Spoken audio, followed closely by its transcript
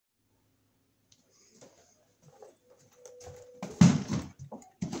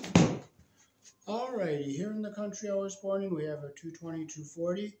Alrighty, here in the country I was born in, we have a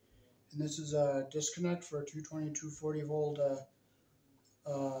 220-240, and this is a disconnect for a 220-240 volt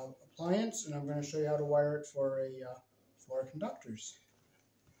appliance, and I'm going to show you how to wire it for our conductors.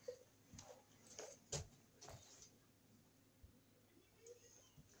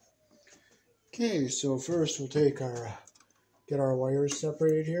 Okay, so first we'll take get our wires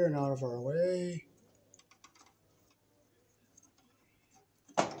separated here and out of our way.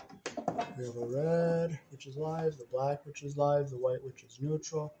 We have a red, which is live, the black, which is live, the white, which is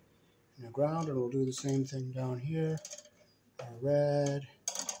neutral, and a ground, and we'll do the same thing down here. Our red,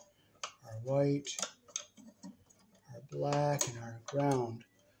 our white, our black, and our ground.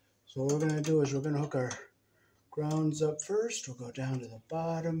 So what we're going to do is we're going to hook our grounds up first. We'll go down to the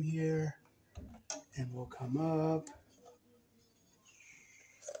bottom here, and we'll come up.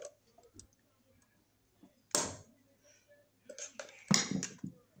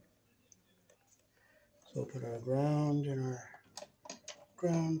 So we'll put our ground in our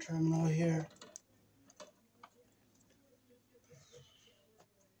ground terminal here.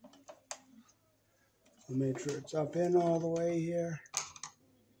 We'll make sure it's up in all the way here.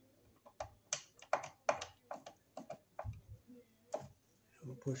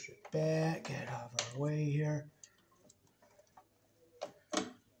 We'll push it back, get out of our way here.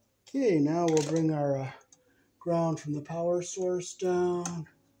 Okay, now we'll bring our ground from the power source down.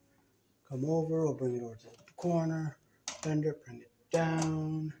 Come over, we'll bring it over to the corner, bend it, bring it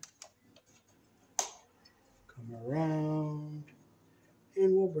down, come around,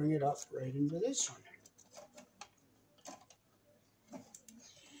 and we'll bring it up right into this one.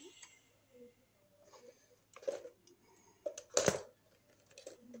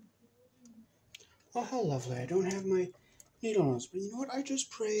 Oh, how lovely. I don't have my needle nose, but you know what? I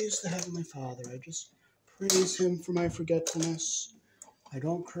just praise the Heavenly Father. I just praise Him for my forgetfulness. I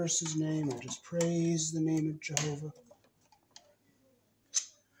don't curse His name. I just praise the name of Jehovah.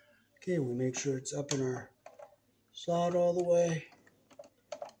 Okay, we make sure it's up in our slot all the way.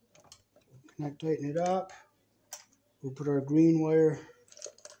 We'll tighten it up. We'll put our green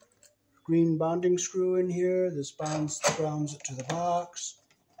bonding screw in here. This grounds it to the box.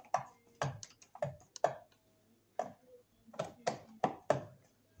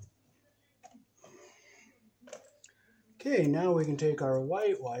 Okay, now we can take our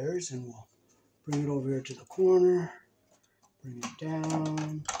white wires and we'll bring it over here to the corner, bring it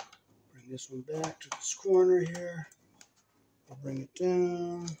down, bring this one back to this corner here, we'll bring it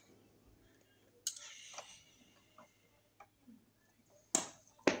down.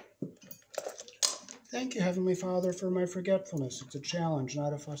 Thank you, Heavenly Father, for my forgetfulness. It's a challenge,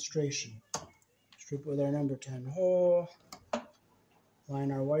 not a frustration. Strip with our number 10 hole,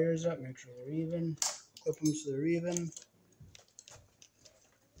 line our wires up, make sure they're even, clip them so they're even.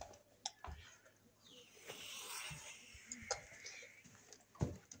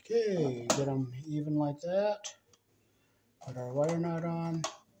 Okay, get them even like that. Put our wire knot on.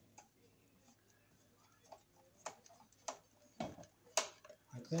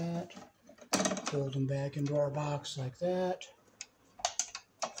 Like that. Fold them back into our box like that.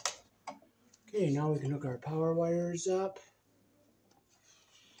 Okay, now we can hook our power wires up.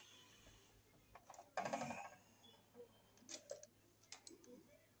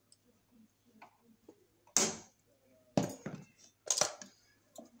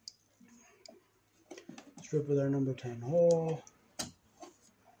 Strip with our number 10 hole.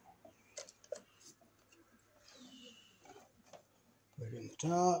 Right in the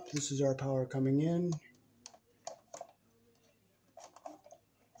top. This is our power coming in.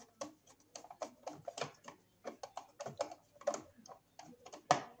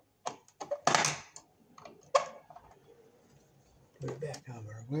 Put it back out of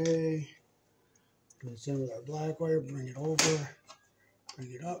our way. Do the same with our black wire. Bring it over.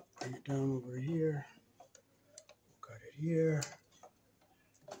 Bring it up. Bring it down over here. Cut it here.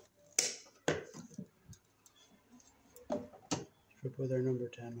 Strip with our number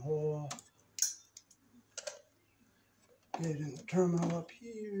 10 hole. Get in the terminal up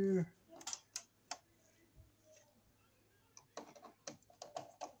here.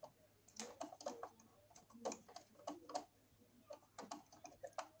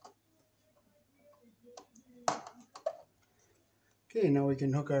 Okay, now we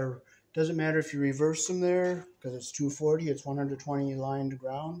can hook our, doesn't matter if you reverse them there, because it's 240, it's 120 line to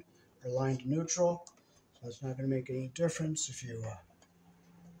ground, or line to neutral, so it's not going to make any difference if you,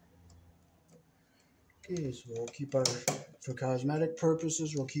 okay, so we'll keep our, for cosmetic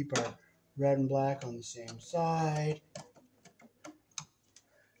purposes, we'll keep our red and black on the same side,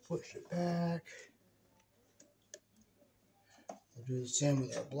 push it back, We'll do the same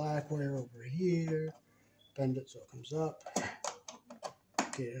with our black wire over here. Bend it so it comes up.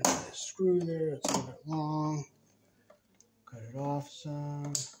 Get it into the screw there. It's a little bit long. Cut it off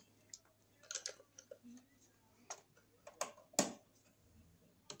some.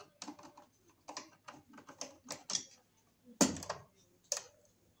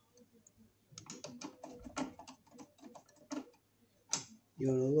 You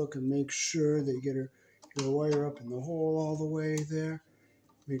want to look and make sure that you get your wire up in the hole all the way there.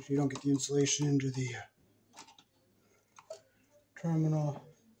 Make sure you don't get the insulation into the terminal.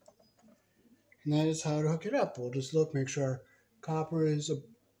 And that is how to hook it up. We'll just look, make sure our copper is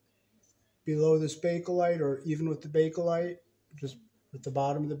below this Bakelite or even with the Bakelite, just with the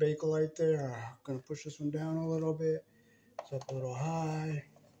bottom of the Bakelite there. I'm going to push this one down a little bit. It's up a little high.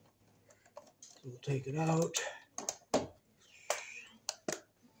 So we'll take it out.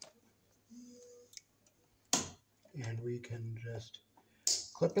 And we can just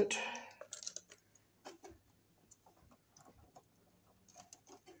clip it.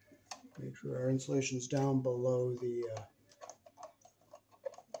 Make sure our insulation is down below the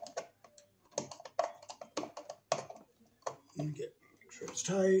make sure it's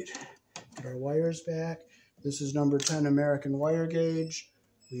tight. Get our wires back. This is number 10 American wire gauge.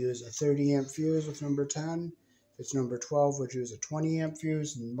 We use a 30 amp fuse with number 10. If it's number 12, we'd use a 20 amp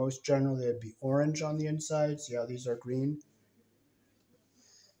fuse, and most generally it'd be orange on the inside. See how these are green?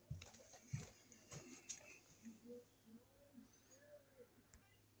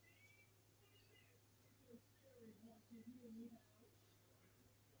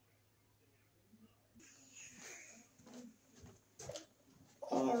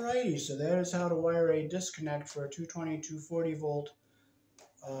 Alrighty, so that is how to wire a disconnect for a 220, 240 volt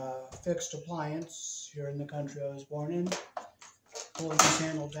fixed appliance here in the country I was born in. Pulling this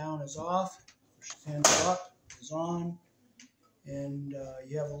handle down is off, push this handle up is on, and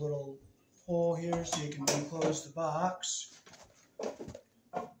you have a little hole here so you can unclose the box.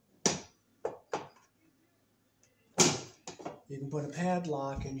 You can put a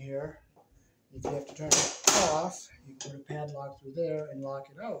padlock in here. If you have to turn it off, you can put a padlock through there and lock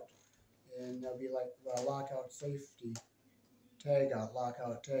it out. And that'll be like lockout safety, tag out,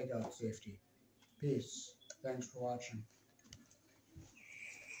 lockout, tag out safety. Peace. Thanks for watching.